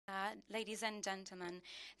ladies and gentlemen.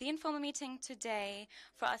 The informal meeting today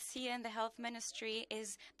for us here in the Health Ministry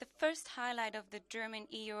is the first highlight of the German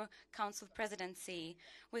EU Council presidency.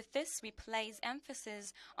 With this, we place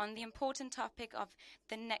emphasis on the important topic of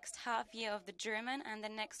the next half year of the German and the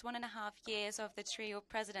next 1.5 years of the trio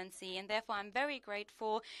presidency. And therefore, I'm very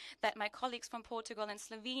grateful that my colleagues from Portugal and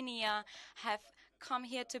Slovenia have come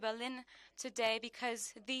here to Berlin today,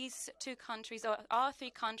 because these two countries, or our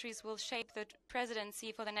three countries, will shape the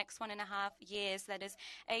presidency for the next 1.5 years, that is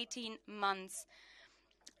 18 months.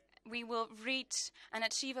 We will reach and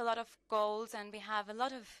achieve a lot of goals, and we have a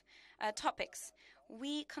lot of topics.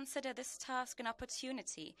 We consider this task an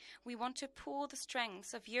opportunity. We want to pool the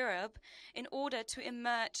strengths of Europe in order to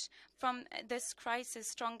emerge from this crisis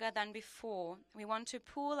stronger than before. We want to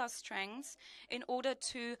pool our strengths in order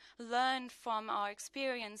to learn from our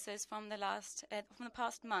experiences from the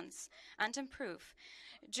past months and improve.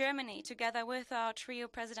 Germany, together with our trio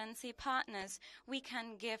presidency partners, we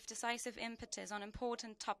can give decisive impetus on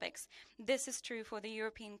important topics. This is true for the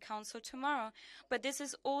European Council tomorrow, but this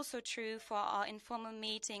is also true for our informal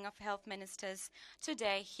meeting of health ministers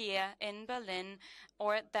today here in Berlin,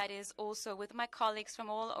 or that is also with my colleagues from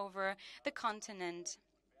all over the continent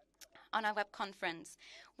on our web conference.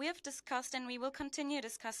 We have discussed, and we will continue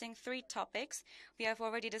discussing, 3 topics. We have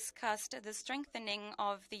already discussed the strengthening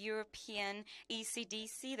of the European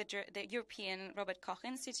ECDC, the European Robert Koch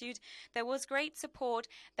Institute. There was great support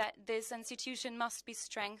that this institution must be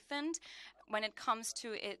strengthened when it comes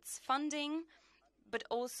to its funding, but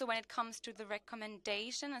also when it comes to the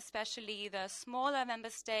recommendation. Especially the smaller member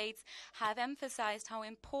states have emphasized how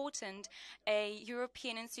important a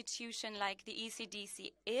European institution like the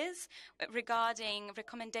ECDC is regarding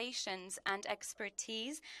recommendations and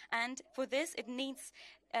expertise, and for this it needs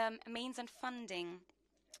means and funding.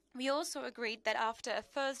 We also agreed that after a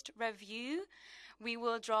first review, we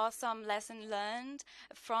will draw some lesson learned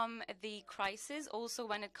from the crisis, also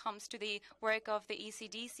when it comes to the work of the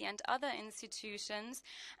ECDC and other institutions,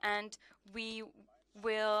 and we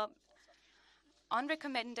will, on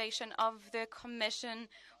recommendation of the Commission,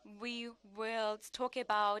 we will talk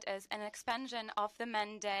about as an expansion of the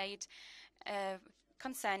mandate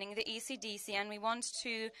concerning the ECDC, and we want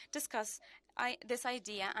to discuss this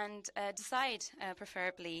idea and decide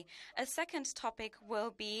preferably. A second topic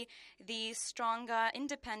will be the stronger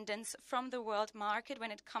independence from the world market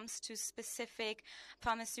when it comes to specific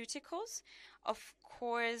pharmaceuticals. Of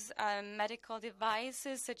course, medical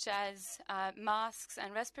devices such as masks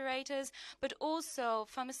and respirators, but also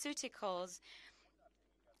pharmaceuticals.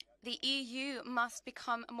 The EU must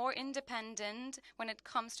become more independent when it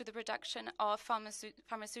comes to the production of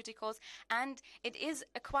pharmaceuticals, and it is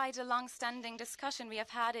quite a long-standing discussion. We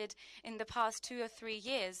have had it in the past 2 or 3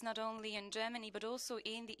 years, not only in Germany, but also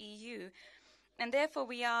in the EU. And therefore,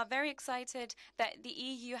 we are very excited that the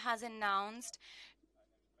EU has announced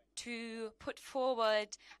to put forward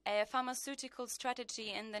a pharmaceutical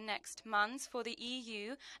strategy in the next months for the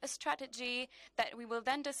EU, a strategy that we will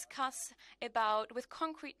then discuss about with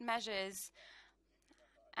concrete measures,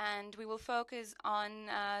 and we will focus on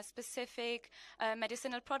specific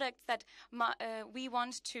medicinal products that we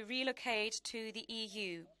want to relocate to the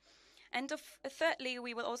EU. And thirdly,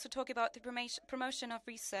 we will also talk about the promotion of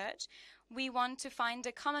research. We want to find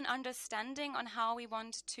a common understanding on how we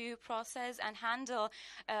want to process and handle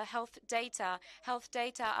health data. Health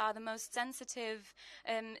data are the most sensitive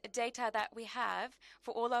data that we have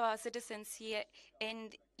for all of our citizens here in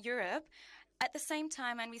Europe. At the same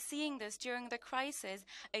time, and we're seeing this during the crisis,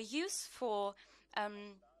 a useful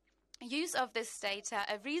use of this data,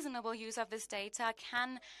 a reasonable use of this data,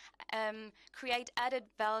 can create added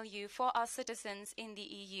value for our citizens in the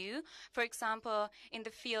EU, for example, in the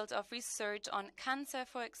field of research on cancer,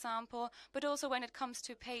 for example, but also when it comes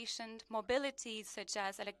to patient mobility, such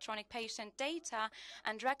as electronic patient data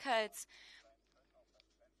and records,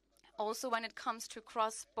 also when it comes to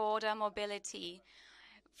cross-border mobility.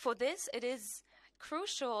 For this, it is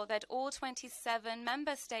crucial that all 27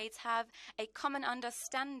 member states have a common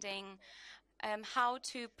understanding how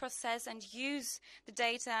to process and use the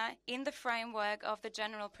data in the framework of the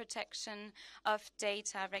General Protection of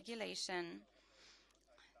Data Regulation.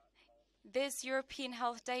 This European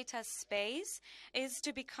health data space is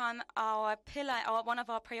to become our pillar, one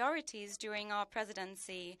of our priorities during our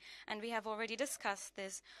presidency, and we have already discussed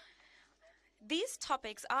this. These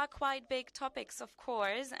topics are quite big topics, of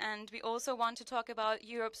course, and we also want to talk about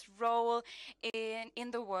Europe's role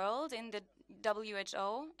in the world, in the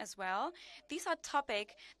WHO as well. These are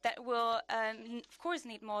topics that will, of course,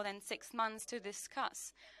 need more than 6 months to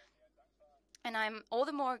discuss. And I'm all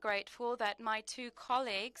the more grateful that my two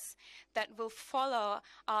colleagues that will follow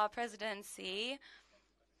our presidency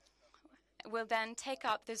will then take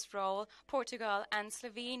up this role, Portugal and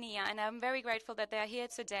Slovenia. And I'm very grateful that they're here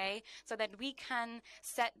today so that we can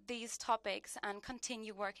set these topics and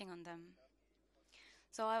continue working on them.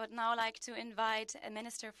 So I would now like to invite a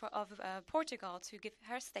Minister of Portugal to give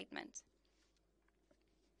her statement.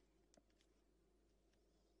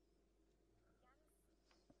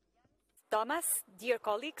 Thomas, dear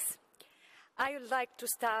colleagues, I would like to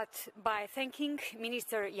start by thanking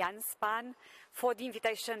Minister Jan Spahn for the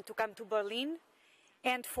invitation to come to Berlin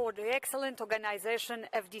and for the excellent organization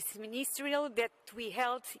of this ministerial that we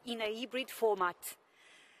held in a hybrid format.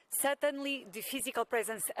 Certainly, the physical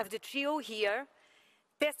presence of the trio here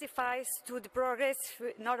testifies to the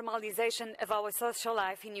progressive normalization of our social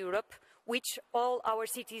life in Europe, which all our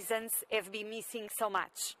citizens have been missing so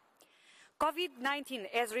much. COVID-19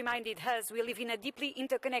 has reminded us we live in a deeply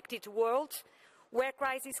interconnected world where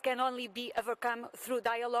crises can only be overcome through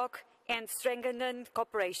dialogue and strengthened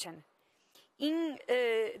cooperation. In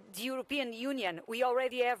the European Union, we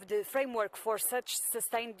already have the framework for such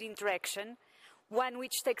sustained interaction, one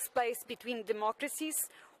which takes place between democracies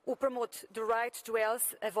who promote the right to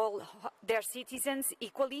health of all their citizens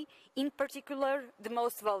equally, in particular the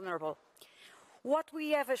most vulnerable. What we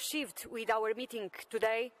have achieved with our meeting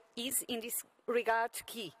today is, in this regard,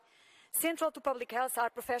 key. Central to public health are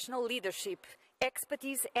professional leadership,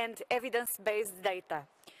 expertise and evidence-based data,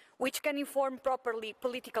 which can inform properly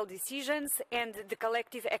political decisions and the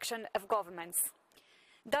collective action of governments.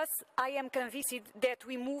 Thus, I am convinced that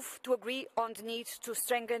we move to agree on the need to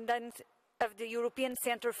strengthen of the European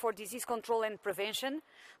Centre for Disease Control and Prevention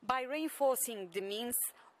by reinforcing the means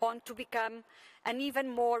on to become an even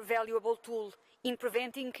more valuable tool in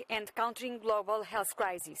preventing and countering global health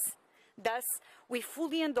crises. Thus, we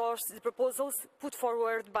fully endorse the proposals put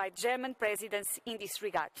forward by German presidents in this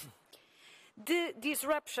regard. The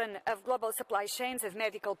disruption of global supply chains of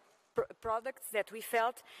medical products that we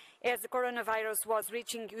felt as the coronavirus was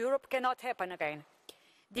reaching Europe cannot happen again.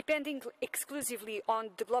 Depending exclusively on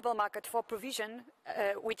the global market for provision,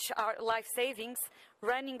 which are life savings,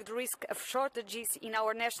 running the risk of shortages in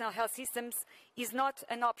our national health systems is not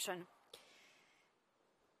an option.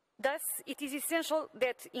 Thus, it is essential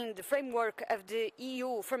that in the framework of the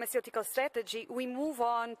EU pharmaceutical strategy, we move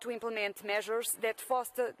on to implement measures that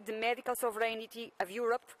foster the medical sovereignty of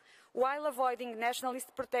Europe while avoiding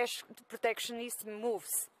nationalist protectionist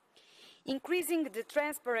moves. Increasing the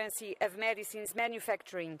transparency of medicines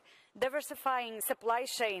manufacturing, diversifying supply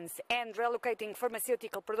chains and relocating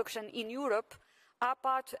pharmaceutical production in Europe are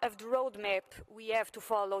part of the roadmap we have to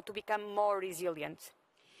follow to become more resilient.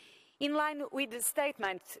 In line with the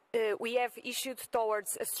statement we have issued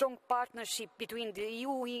towards a strong partnership between the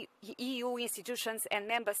EU institutions and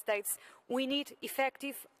Member States, we need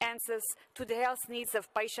effective answers to the health needs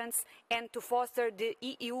of patients and to foster the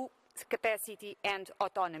EU's capacity and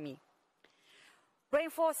autonomy.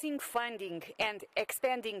 Reinforcing funding and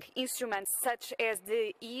expanding instruments such as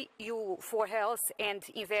the EU for Health and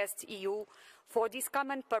Invest EU for this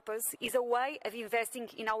common purpose is a way of investing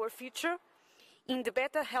in our future, in the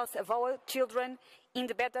better health of our children, in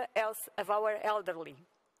the better health of our elderly.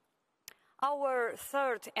 Our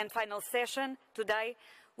third and final session today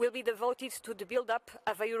will be devoted to the build-up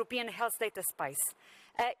of a European health data space.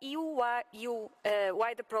 An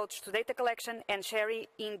EU-wide approach to data collection and sharing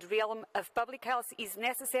in the realm of public health is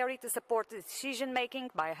necessary to support the decision-making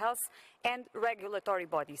by health and regulatory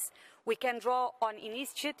bodies. We can draw on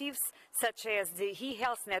initiatives such as the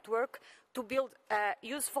e-health network to build a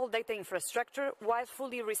useful data infrastructure while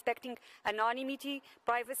fully respecting anonymity,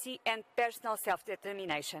 privacy and personal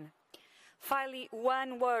self-determination. Finally,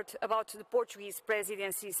 one word about the Portuguese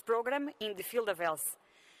presidency's program in the field of health.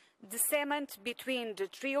 The cement between the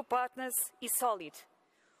trio partners is solid.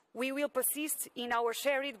 We will persist in our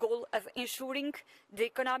shared goal of ensuring the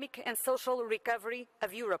economic and social recovery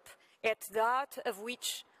of Europe, at the heart of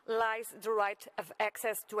which lies the right of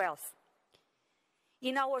access to health.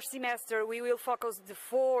 In our semester, we will focus the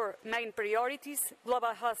four main priorities: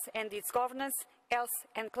 global health and its governance, health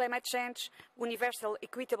and climate change, universal,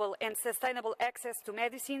 equitable and sustainable access to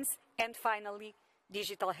medicines, and finally,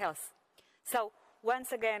 digital health. So,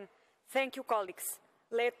 once again, thank you, colleagues.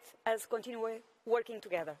 Let us continue working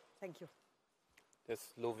together. Thank you. Der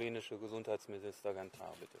slowenische Gesundheitsminister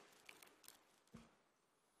Gantar, bitte.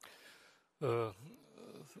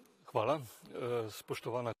 Hvala,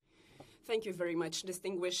 spoštovana. Thank you very much,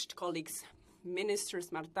 distinguished colleagues,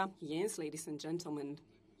 Ministers Marta, Jens, ladies and gentlemen.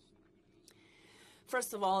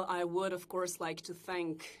 First of all, I would, of course, like to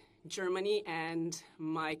thank Germany, and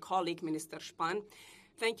my colleague, Minister Spahn.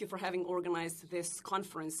 Thank you for having organized this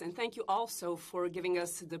conference, and thank you also for giving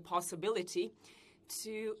us the possibility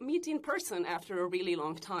to meet in person after a really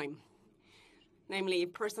long time. Namely,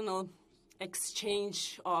 personal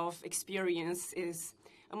exchange of experience is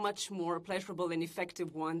a much more pleasurable and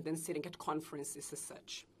effective one than sitting at conferences as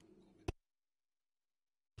such.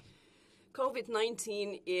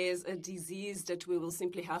 COVID-19 is a disease that we will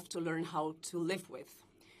simply have to learn how to live with.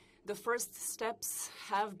 The first steps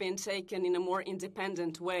have been taken in a more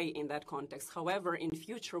independent way in that context. However, in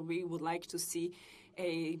future, we would like to see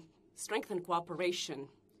a strengthened cooperation.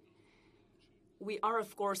 We are,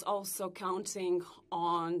 of course, also counting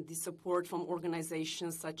on the support from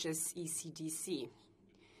organizations such as ECDC.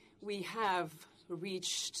 We have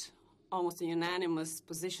reached almost a unanimous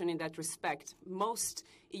position in that respect. Most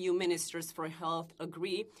EU ministers for health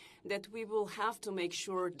agree that we will have to make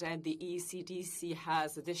sure that the ECDC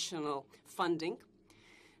has additional funding,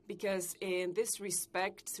 because in this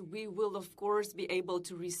respect, we will, of course, be able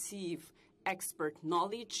to receive expert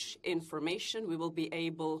knowledge, information. We will be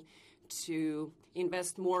able to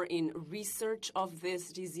invest more in research of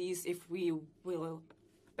this disease. If we will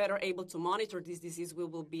better able to monitor this disease, we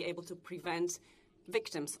will be able to prevent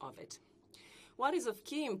victims of it. What is of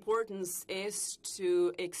key importance is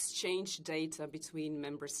to exchange data between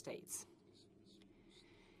member states.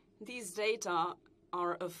 These data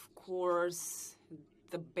are, of course,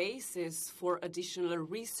 the basis for additional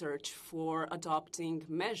research, for adopting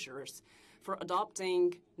measures, for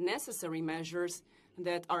adopting necessary measures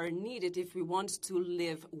that are needed if we want to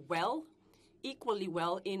live well, equally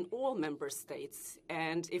well in all member states,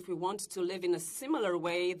 and if we want to live in a similar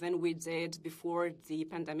way than we did before the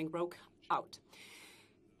pandemic broke out.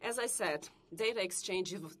 As I said, data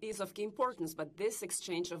exchange is of key importance, but this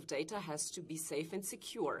exchange of data has to be safe and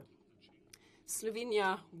secure.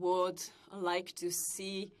 Slovenia would like to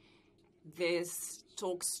see these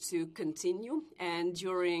talks to continue, and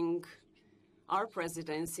during our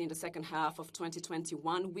presidency in the second half of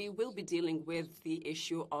 2021, we will be dealing with the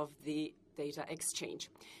issue of the data exchange.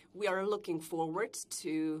 We are looking forward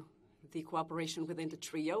to the cooperation within the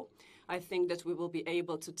trio. I think that we will be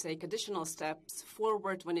able to take additional steps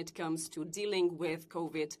forward when it comes to dealing with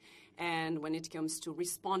COVID and when it comes to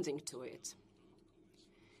responding to it.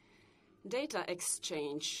 Data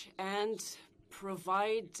exchange and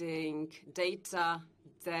providing data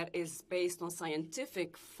that is based on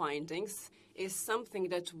scientific findings is something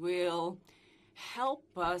that will help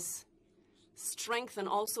us strengthen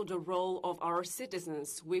also the role of our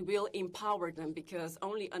citizens. We will empower them, because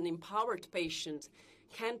only an empowered patient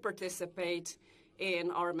can participate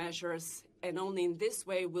in our measures, and only in this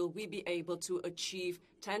way will we be able to achieve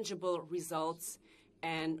tangible results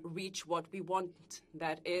and reach what we want,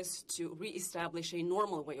 that is to re-establish a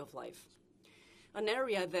normal way of life. An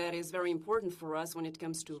area that is very important for us when it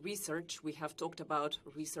comes to research, we have talked about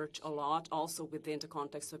research a lot, also within the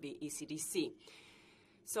context of the ECDC.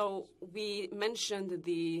 So we mentioned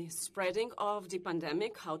the spreading of the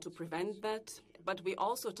pandemic, how to prevent that, but we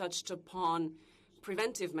also touched upon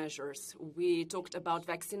preventive measures. We talked about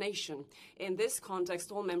vaccination. In this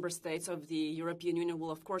context, all member states of the European Union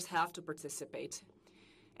will, of course, have to participate.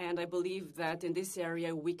 And I believe that in this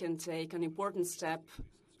area, we can take an important step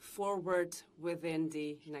forward within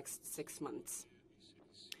the next 6 months.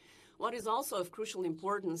 What is also of crucial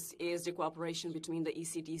importance is the cooperation between the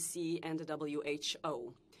ECDC and the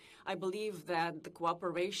WHO. I believe that the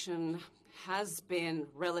cooperation has been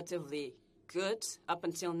relatively good up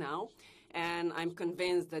until now, and I'm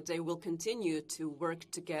convinced that they will continue to work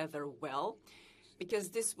together well, because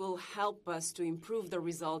this will help us to improve the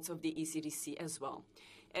results of the ECDC as well.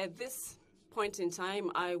 At this point in time,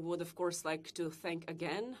 I would, of course, like to thank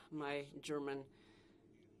again my German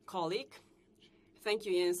colleague. Thank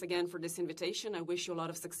you, Jens, again for this invitation. I wish you a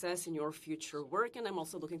lot of success in your future work, and I'm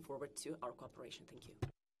also looking forward to our cooperation. Thank you.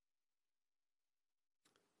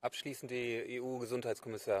 Abschließend die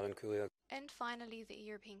EU-Gesundheitskommissarin Kyriakides. And finally, the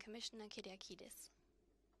European Commissioner Kyriakides.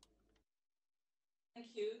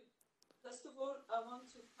 Thank you. First of all, I want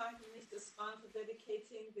to thank Mr. Spahn for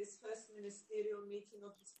dedicating this first ministerial meeting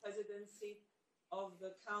of his presidency of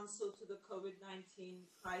the Council to the COVID-19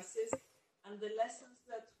 crisis and the lessons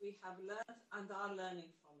that we have learned and are learning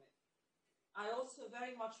from it. I also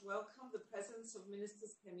very much welcome the presence of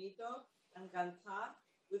Ministers Pemido and Gantar,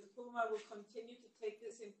 with whom I will continue to take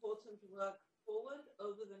this important work forward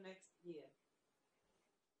over the next year.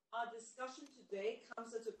 Our discussion today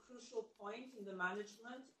comes at a crucial point in the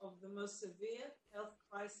management of the most severe health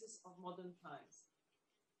crisis of modern times.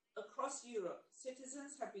 Across Europe,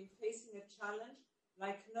 citizens have been facing a challenge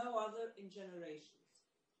like no other in generations.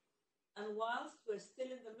 And whilst we're still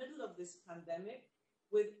in the middle of this pandemic,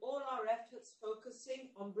 with all our efforts focusing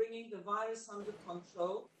on bringing the virus under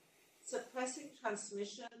control, suppressing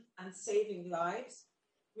transmission and saving lives,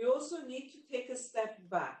 we also need to take a step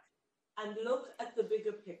back and look at the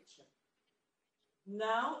bigger picture.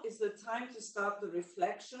 Now is the time to start the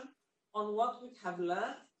reflection on what we have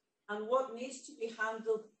learned and what needs to be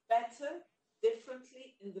handled better,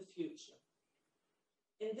 differently in the future.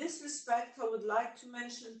 In this respect, I would like to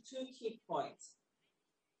mention two key points.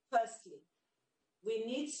 Firstly, we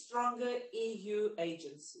need stronger EU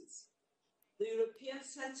agencies. The European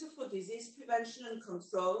Centre for Disease Prevention and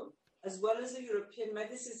Control, as well as the European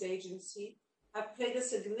Medicines Agency, have played a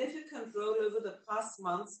significant role over the past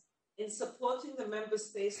months in supporting the member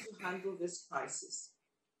states to handle this crisis.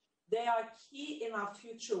 They are key in our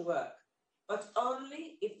future work, but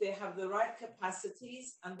only if they have the right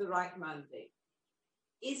capacities and the right mandate.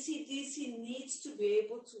 ECDC needs to be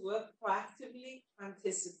able to work proactively to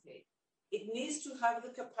anticipate. It needs to have the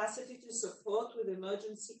capacity to support with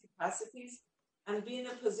emergency capacities and be in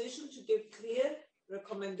a position to give clear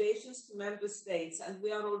recommendations to member states, and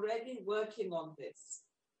we are already working on this.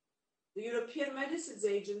 The European Medicines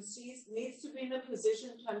Agencies needs to be in a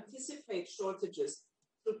position to anticipate shortages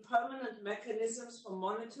through permanent mechanisms for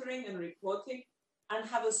monitoring and reporting, and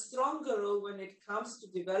have a stronger role when it comes to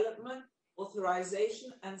development,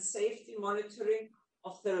 authorization, and safety monitoring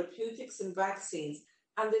of therapeutics and vaccines.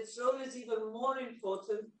 And its role is even more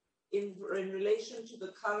important in relation to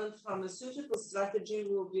the current pharmaceutical strategy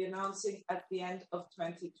we will be announcing at the end of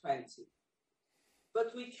 2020.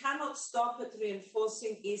 But we cannot stop at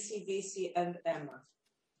reinforcing ECDC and EMA.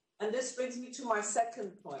 And this brings me to my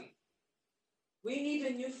second point. We need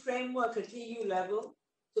a new framework at EU level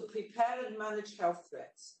to prepare and manage health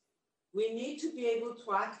threats. We need to be able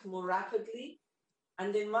to act more rapidly,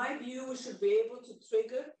 and in my view, we should be able to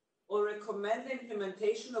trigger or recommend the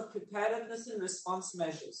implementation of preparedness and response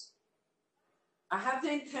measures. I have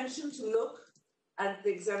the intention to look at the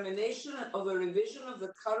examination of a revision of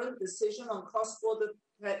the current decision on cross-border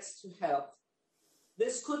threats to health.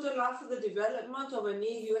 This could allow for the development of an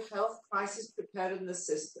EU health crisis preparedness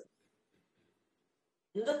system.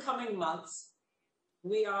 In the coming months,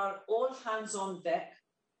 we are all hands on deck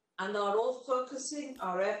and are all focusing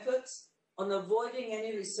our efforts on avoiding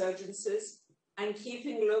any resurgences and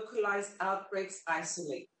keeping localized outbreaks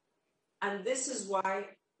isolated. And this is why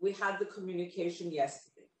we had the communication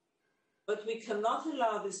yesterday. But we cannot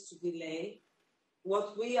allow this to delay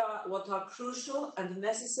what are crucial and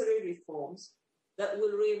necessary reforms that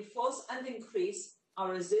will reinforce and increase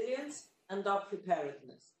our resilience and our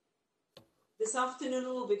preparedness. This afternoon,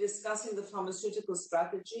 we'll be discussing the pharmaceutical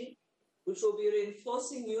strategy, which will be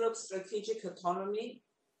reinforcing Europe's strategic autonomy,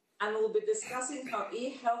 and we'll be discussing how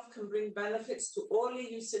e-health can bring benefits to all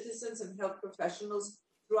EU citizens and health professionals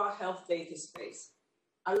through our health data space.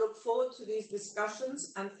 I look forward to these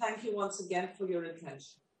discussions and thank you once again for your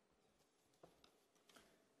attention.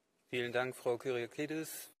 Vielen Dank, Frau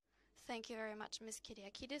Kyriakides. Thank you very much, Ms.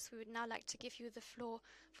 Kyriakides. We would now like to give you the floor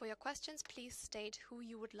for your questions. Please state who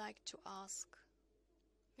you would like to ask.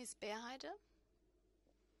 Ms. Beerheide.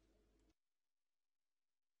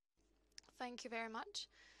 Thank you very much.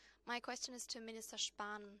 My question is to Minister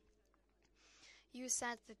Spahn. You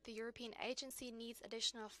said that the European agency needs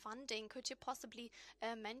additional funding. Could you possibly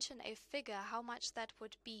mention a figure, how much that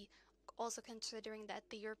would be? Also considering that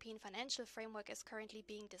the European financial framework is currently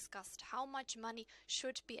being discussed, how much money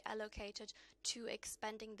should be allocated to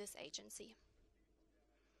expanding this agency?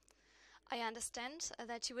 I understand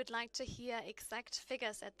that you would like to hear exact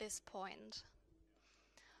figures at this point.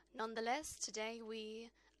 Nonetheless, today we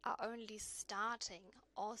are only starting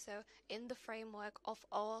also in the framework of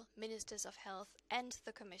all ministers of health and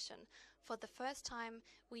the Commission. For the first time,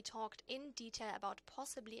 we talked in detail about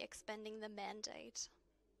possibly expanding the mandate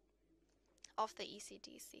of the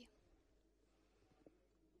ECDC.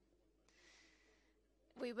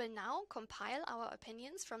 We will now compile our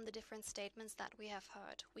opinions from the different statements that we have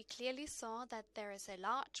heard. We clearly saw that there is a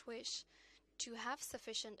large wish to have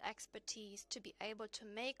sufficient expertise to be able to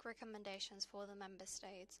make recommendations for the member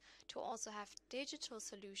states, to also have digital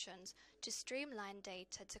solutions, to streamline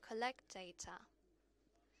data, to collect data.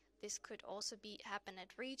 This could also happen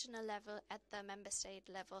at regional level, at the member state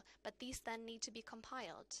level, but these then need to be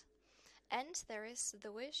compiled. And there is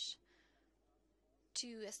the wish to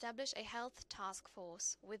establish a health task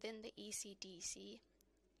force within the ECDC,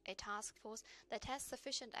 a task force that has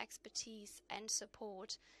sufficient expertise and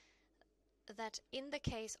support that in the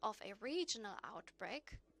case of a regional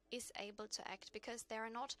outbreak is able to act, because there are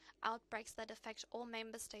not outbreaks that affect all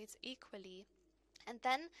member states equally. And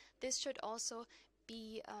then this should also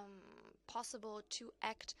be possible to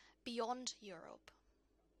act beyond Europe.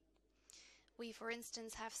 We, for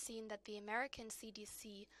instance, have seen that the American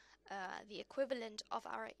CDC, the equivalent of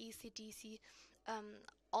our ECDC,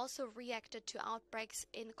 also reacted to outbreaks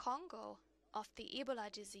in Congo of the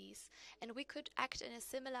Ebola disease, and we could act in a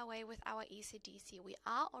similar way with our ECDC. We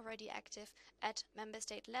are already active at member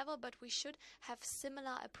state level, but we should have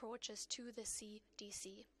similar approaches to the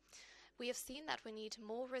CDC. We have seen that we need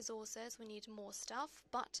more resources, we need more staff,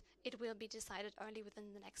 but it will be decided only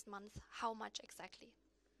within the next month how much exactly.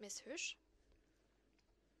 Ms. Hüsch?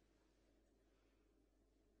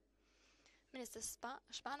 Minister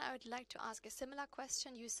Spahn, I would like to ask a similar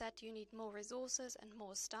question. You said you need more resources and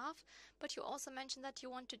more staff, but you also mentioned that you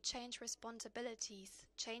want to change responsibilities,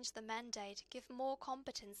 change the mandate, give more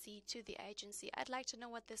competency to the agency. I'd like to know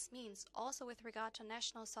what this means, also with regard to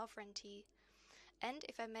national sovereignty. And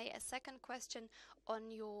if I may, a second question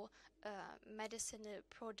on your medicinal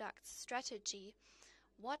products strategy.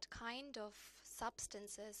 What kind of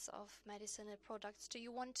substances of medicinal products do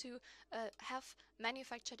you want to have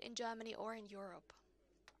manufactured in Germany or in Europe?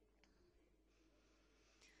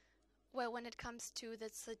 Well, when it comes to the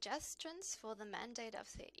suggestions for the mandate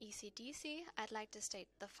of the ECDC, I'd like to state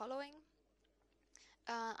the following.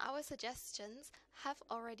 Our suggestions have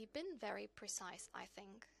already been very precise, I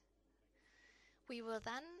think. We will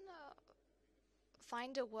then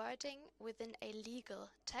find a wording within a legal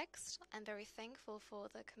text. I'm very thankful for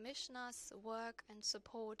the Commissioner's work and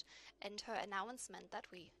support and her announcement that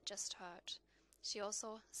we just heard. She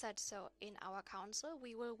also said so in our council.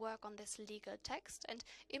 We will work on this legal text and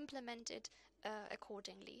implement it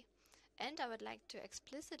accordingly. And I would like to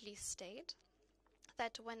explicitly state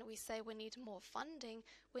that when we say we need more funding,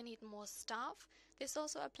 we need more staff, this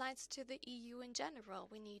also applies to the EU in general.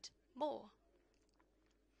 We need more.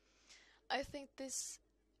 I think this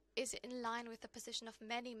is in line with the position of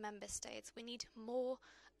many member states. We need more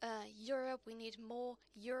Europe, we need more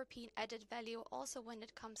European added value also when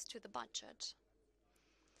it comes to the budget.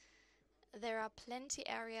 There are plenty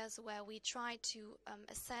areas where we try to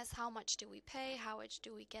assess how much do we pay, how much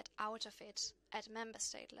do we get out of it at member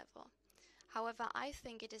state level. However, I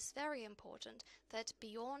think it is very important that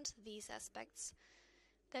beyond these aspects,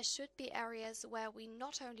 there should be areas where we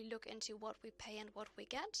not only look into what we pay and what we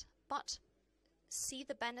get, but see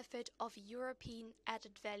the benefit of European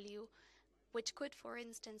added value, which could, for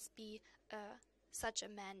instance, be such a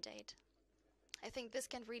mandate. I think this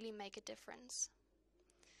can really make a difference.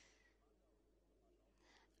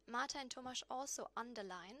 Marta and Tomasz also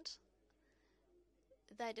underlined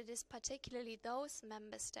that it is particularly those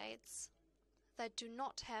member states that do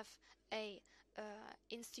not have a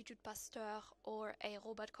Institut Pasteur or a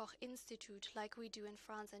Robert Koch Institute like we do in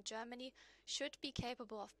France and Germany should be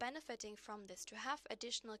capable of benefiting from this to have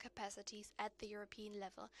additional capacities at the European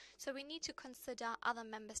level. So we need to consider other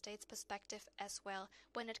member states' perspective as well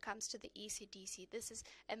when it comes to the ECDC. This is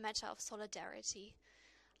a matter of solidarity.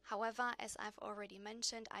 However, as I've already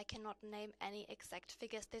mentioned, I cannot name any exact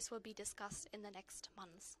figures. This will be discussed in the next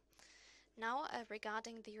months. Now,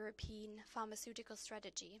 regarding the European pharmaceutical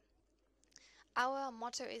strategy. Our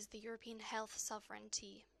motto is the European health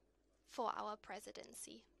sovereignty for our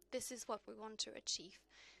presidency. This is what we want to achieve.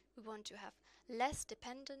 We want to have less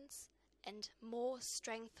dependence and more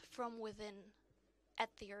strength from within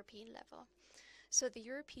at the European level. So the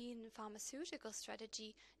European pharmaceutical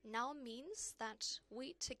strategy now means that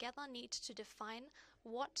we together need to define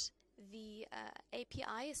what the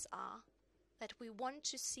APIs are that we want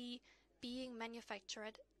to see being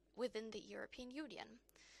manufactured within the European Union.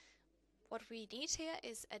 What we need here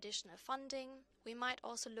is additional funding. We might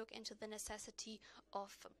also look into the necessity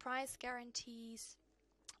of price guarantees,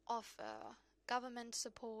 of government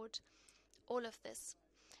support, all of this.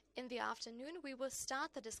 In the afternoon, we will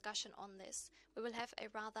start the discussion on this. We will have a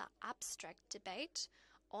rather abstract debate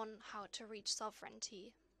on how to reach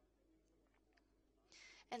sovereignty.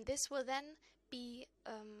 And this will then be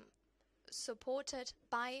supported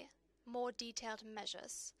by more detailed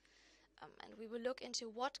measures. And we will look into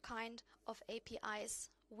what kind of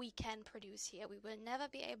APIs we can produce here. We will never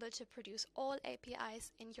be able to produce all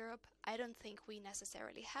APIs in Europe. I don't think we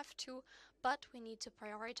necessarily have to, but we need to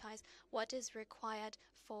prioritize what is required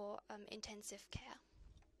for intensive care.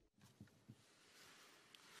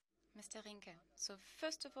 Mr. Rinke, so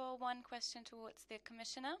first of all, one question towards the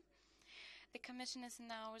Commissioner. The Commission is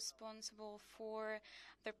now responsible for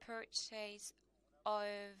the purchase of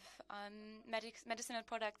medicinal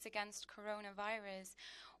products against coronavirus.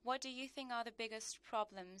 What do you think are the biggest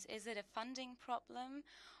problems? Is it a funding problem,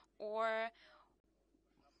 or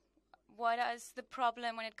what is the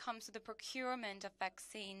problem when it comes to the procurement of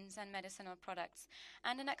vaccines and medicinal products?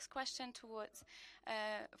 And the next question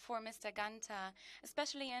for Mr. Ganta,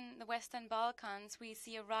 especially in the Western Balkans, we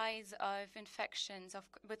see a rise of infections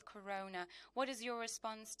with corona. What is your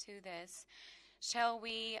response to this?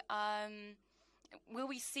 Will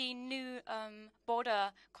we see new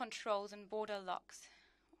border controls and border locks?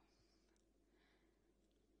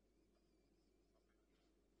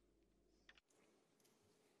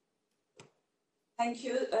 Thank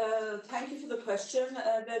you. Thank you for the question.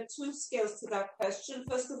 There are two scales to that question.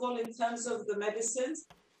 First of all, in terms of the medicines,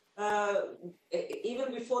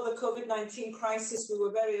 even before the COVID-19 crisis, we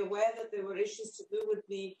were very aware that there were issues to do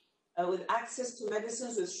with access to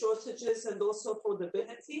medicines, with shortages, and also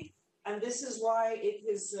affordability. And this is why it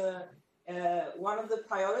is one of the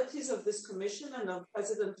priorities of this Commission and of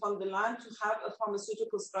President von der Leyen to have a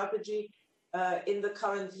pharmaceutical strategy in the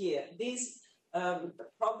current year. These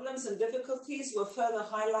problems and difficulties were further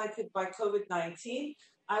highlighted by COVID-19.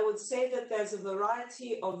 I would say that there's a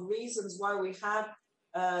variety of reasons why we have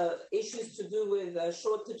issues to do with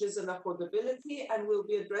shortages and affordability, and we'll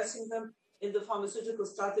be addressing them in the pharmaceutical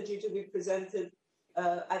strategy to be presented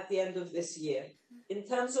at the end of this year. In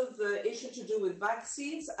terms of the issue to do with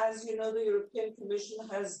vaccines, as you know, the European Commission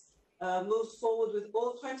has moved forward with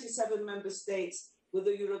all 27 member states with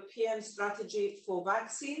a European strategy for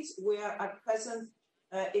vaccines. We are at present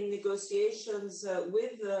in negotiations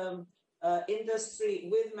with industry,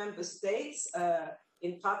 with member states,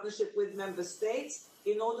 in partnership with member states,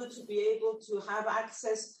 in order to be able to have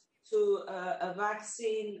access to a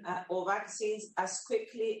vaccine or vaccines as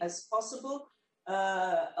quickly as possible,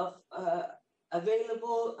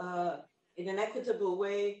 available in an equitable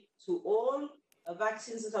way to all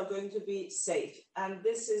vaccines that are going to be safe. And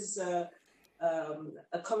this is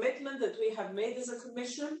a commitment that we have made as a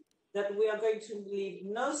Commission, that we are going to leave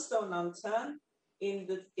no stone unturned in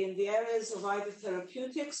the areas of either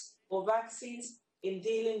therapeutics or vaccines in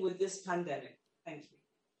dealing with this pandemic. Thank you.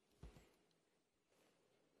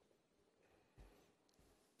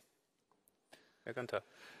 Herr Günther.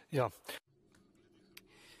 Yeah.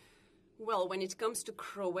 Well, when it comes to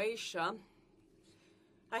Croatia,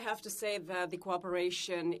 I have to say that the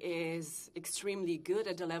cooperation is extremely good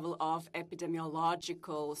at the level of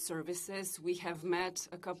epidemiological services. We have met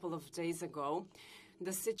a couple of days ago.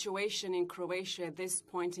 The situation in Croatia at this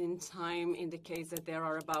point in time indicates that there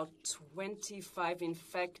are about 25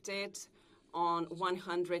 infected on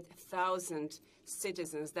 100,000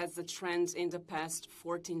 citizens. That's the trend in the past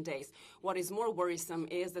 14 days. What is more worrisome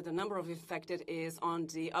is that the number of infected is on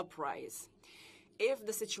the uprise. If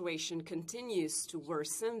the situation continues to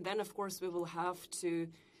worsen, then of course we will have to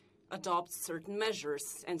adopt certain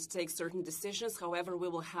measures and take certain decisions. However, we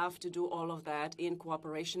will have to do all of that in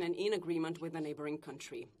cooperation and in agreement with the neighboring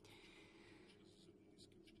country.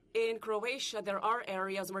 In Croatia, there are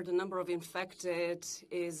areas where the number of infected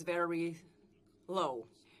is very low.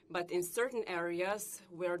 But in certain areas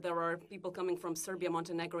where there are people coming from Serbia,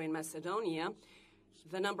 Montenegro, and Macedonia,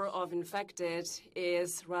 the number of infected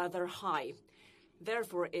is rather high.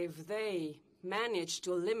 Therefore, if they manage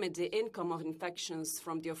to limit the income of infections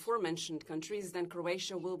from the aforementioned countries, then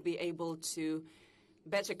Croatia will be able to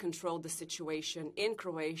better control the situation in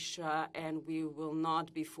Croatia, and we will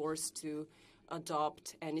not be forced to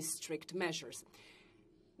adopt any strict measures.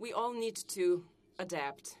 We all need to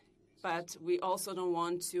adapt, but we also don't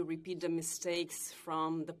want to repeat the mistakes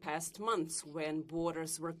from the past months when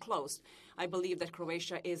borders were closed. I believe that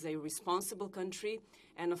Croatia is a responsible country,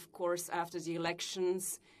 and of course, after the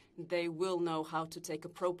elections, they will know how to take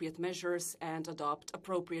appropriate measures and adopt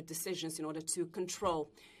appropriate decisions in order to control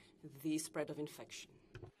the spread of infection.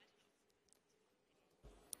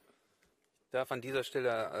 Darf an dieser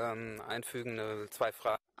Stelle einfügen zwei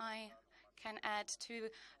Fragen. I can add two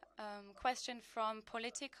questions from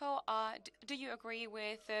Politico. Do you agree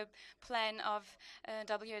with the plan of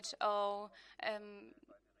WHO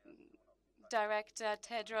Director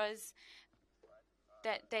Tedros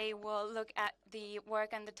that they will look at the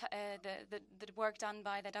work and the work done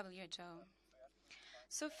by the WHO?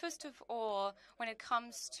 So first of all, when it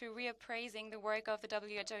comes to reappraising the work of the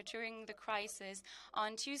WHO during the crisis,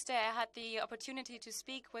 on Tuesday I had the opportunity to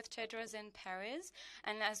speak with Tedros in Paris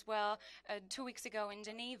and as well 2 weeks ago in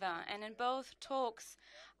Geneva. And in both talks,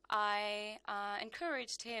 I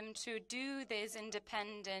encouraged him to do this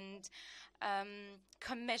independent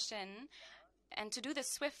commission and to do this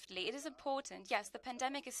swiftly. It is important. Yes, the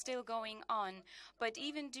pandemic is still going on, but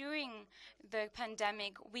even during the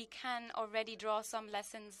pandemic, we can already draw some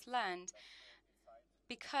lessons learned,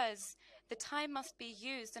 because the time must be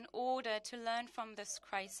used in order to learn from this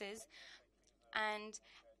crisis and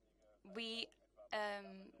we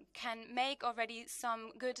can make already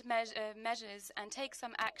some good measures and take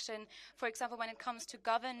some action, for example, when it comes to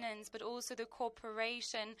governance, but also the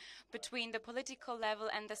cooperation between the political level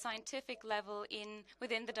and the scientific level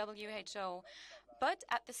within the WHO. But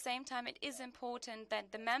at the same time, it is important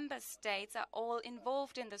that the member states are all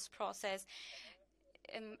involved in this process.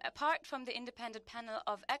 Apart from the independent panel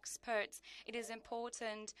of experts, it is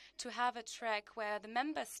important to have a track where the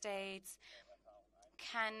member states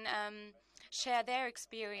can share their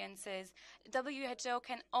experiences. WHO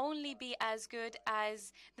can only be as good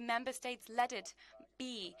as the member states let it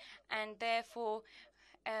be, and therefore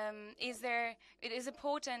it is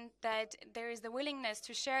important that there is the willingness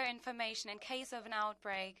to share information in case of an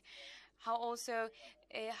outbreak.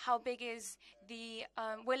 How big is the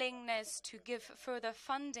willingness to give further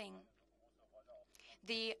funding?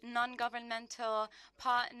 The non-governmental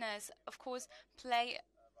partners, of course, play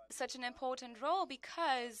such an important role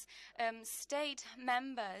because state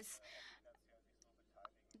members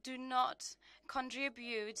do not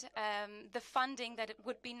contribute the funding that it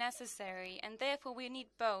would be necessary, and therefore we need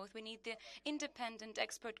both. We need the independent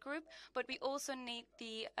expert group, but we also need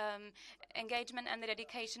the engagement and the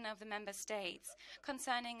dedication of the member states.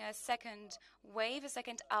 Concerning a second wave, a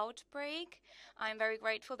second outbreak, I'm very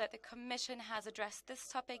grateful that the Commission has addressed this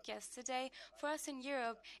topic yesterday. For us in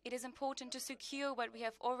Europe, it is important to secure what we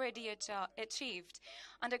have already achieved.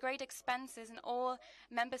 Under great expenses in all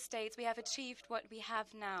member states, we have achieved what we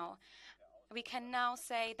have now. We can now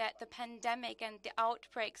say that the pandemic and the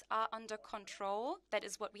outbreaks are under control. That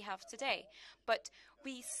is what we have today. But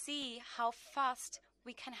we see how fast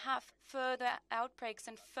we can have further outbreaks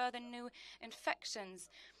and further new infections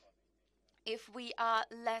if we are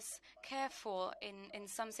less careful in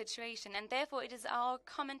some situation. And therefore, it is our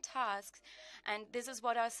common task, and this is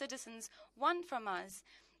what our citizens want from us,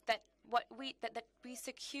 that we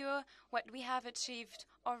secure what we have achieved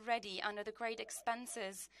already under the great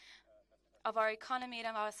expenses of our economy and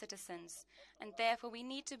of our citizens. And therefore, we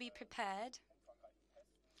need to be prepared.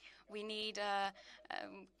 We need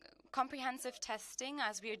comprehensive testing,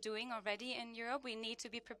 as we are doing already in Europe. We need to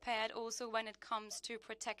be prepared also when it comes to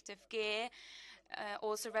protective gear,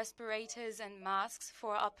 also respirators and masks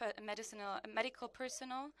for our medical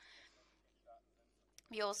personnel.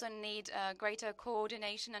 We also need greater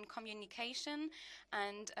coordination and communication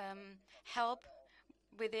and help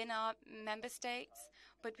within our member states.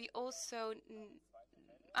 But we also,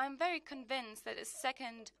 I'm very convinced that a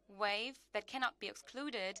second wave that cannot be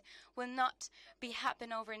excluded will not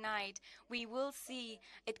happen overnight. We will see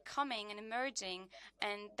it coming and emerging,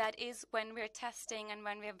 and that is when we're testing and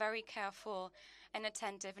when we're very careful and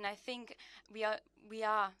attentive. And I think we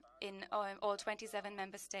are in all 27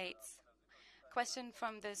 member states. Question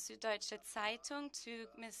from the Süddeutsche Zeitung to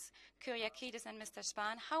Ms. Kyriakides and Mr.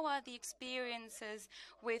 Spahn. How are the experiences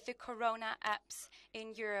with the corona apps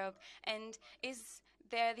in Europe? And is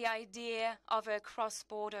there the idea of a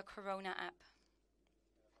cross-border corona app?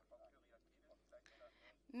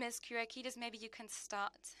 Ms. Kyriakides, maybe you can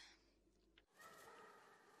start.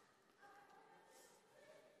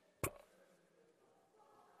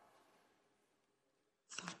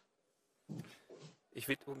 Ich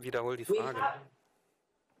wiederhole die Frage.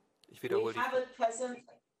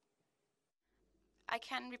 I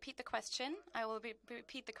can repeat the question. I will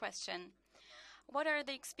repeat the question. What are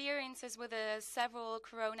the experiences with the several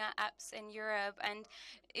corona apps in Europe, and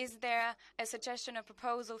is there a suggestion or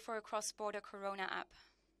proposal for a cross-border corona app?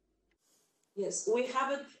 Yes, we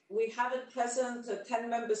have at present 10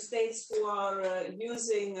 member states who are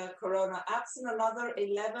using corona apps, and another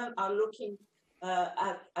 11 are looking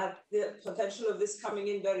at the potential of this coming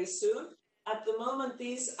in very soon. At the moment,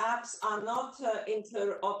 these apps are not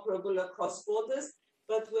interoperable across borders,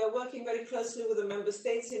 but we are working very closely with the member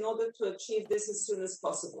states in order to achieve this as soon as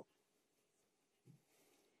possible.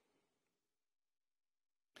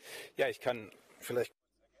 Ja, ich kann vielleicht.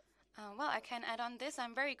 Well, I can add on this.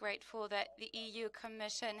 I'm very grateful that the EU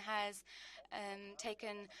Commission has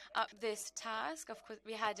taken up this task. Of course,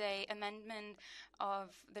 we had an amendment of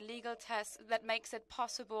the legal test that makes it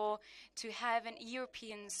possible to have an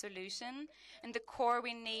European solution. In the core,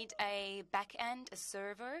 we need a back-end, a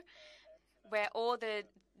server, where all the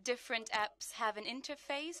different apps have an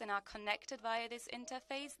interface and are connected via this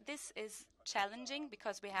interface. This is challenging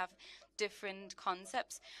because we have different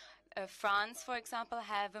concepts. France, for example,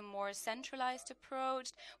 have a more centralized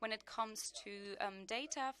approach. When it comes to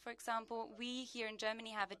data, for example, we here in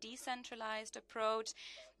Germany have a decentralized approach.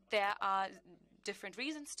 There are different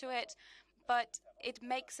reasons to it, but it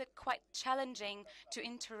makes it quite challenging to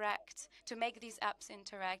interact, to make these apps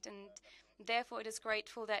interact, and therefore it is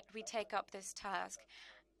grateful that we take up this task.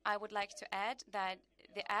 I would like to add that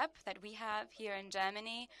the app that we have here in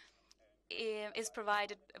Germany is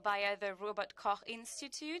provided via the Robert Koch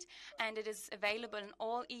Institute, and it is available in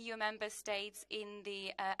all EU member states in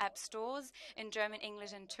the app stores in German,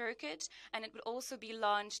 English and Turkish, and it will also be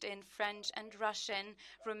launched in French and Russian,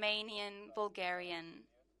 Romanian, Bulgarian.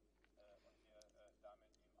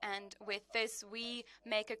 And with this, we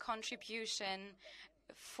make a contribution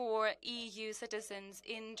for EU citizens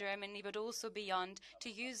in Germany, but also beyond, to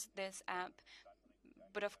use this app.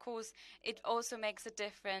 But of course, it also makes a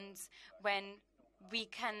difference when we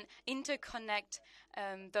can interconnect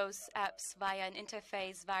those apps via an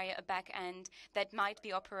interface, via a back end that might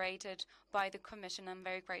be operated by the Commission. I'm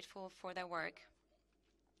very grateful for their work.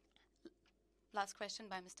 Last question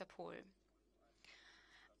by Mr. Pohl.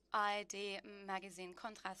 ARD magazine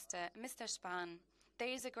Kontraste. Mr. Spahn, there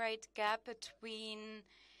is a great gap between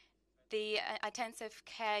the intensive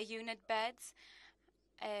care unit beds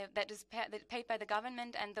that is paid by the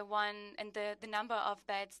government and the number of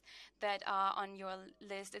beds that are on your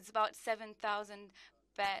list. It's about 7,000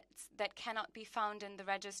 beds that cannot be found in the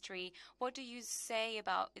registry. What do you say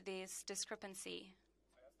about this discrepancy?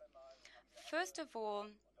 First of all,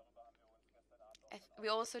 we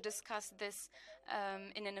also discussed this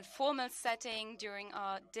in an informal setting during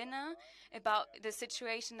our dinner about the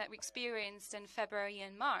situation that we experienced in February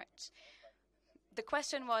and March. The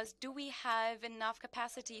question was, do we have enough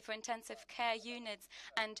capacity for intensive care units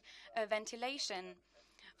and ventilation?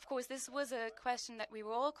 Of course, this was a question that we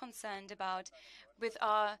were all concerned about. With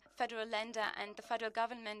our federal lender and the federal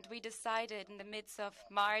government, we decided in the midst of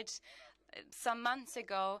March, some months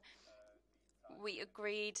ago, we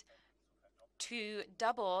agreed to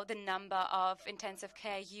double the number of intensive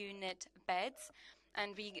care unit beds,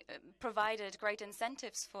 and we provided great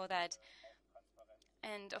incentives for that.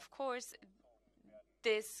 And of course,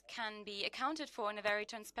 this can be accounted for in a very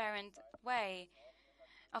transparent way.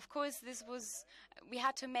 Of course, we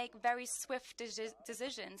had to make very swift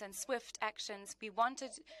decisions and swift actions. We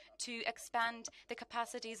wanted to expand the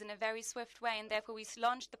capacities in a very swift way, and therefore we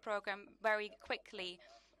launched the program very quickly.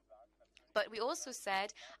 But we also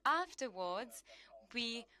said afterwards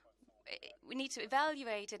we need to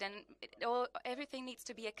evaluate it, and everything needs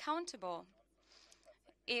to be accountable.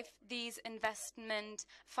 If these investment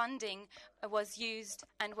funding was used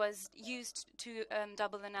to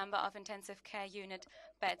double the number of intensive care unit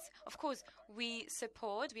beds. Of course, we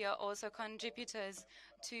are also contributors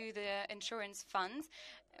to the insurance funds.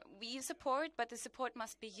 We support, but the support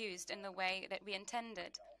must be used in the way that we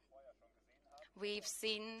intended. We've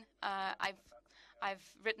seen, I've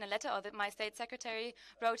written a letter, or my state secretary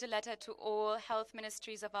wrote a letter to all health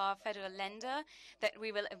ministries of our federal lender that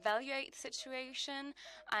we will evaluate the situation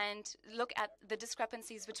and look at the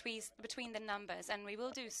discrepancies between the numbers, and we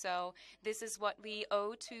will do so. This is what we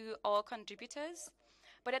owe to all contributors.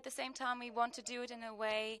 But at the same time, we want to do it in a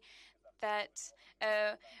way that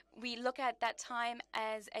we look at that time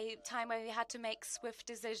as a time where we had to make swift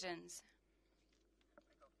decisions.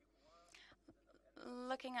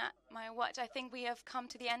 Looking at my watch, I think we have come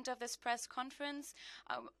to the end of this press conference.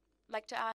 I would like to ask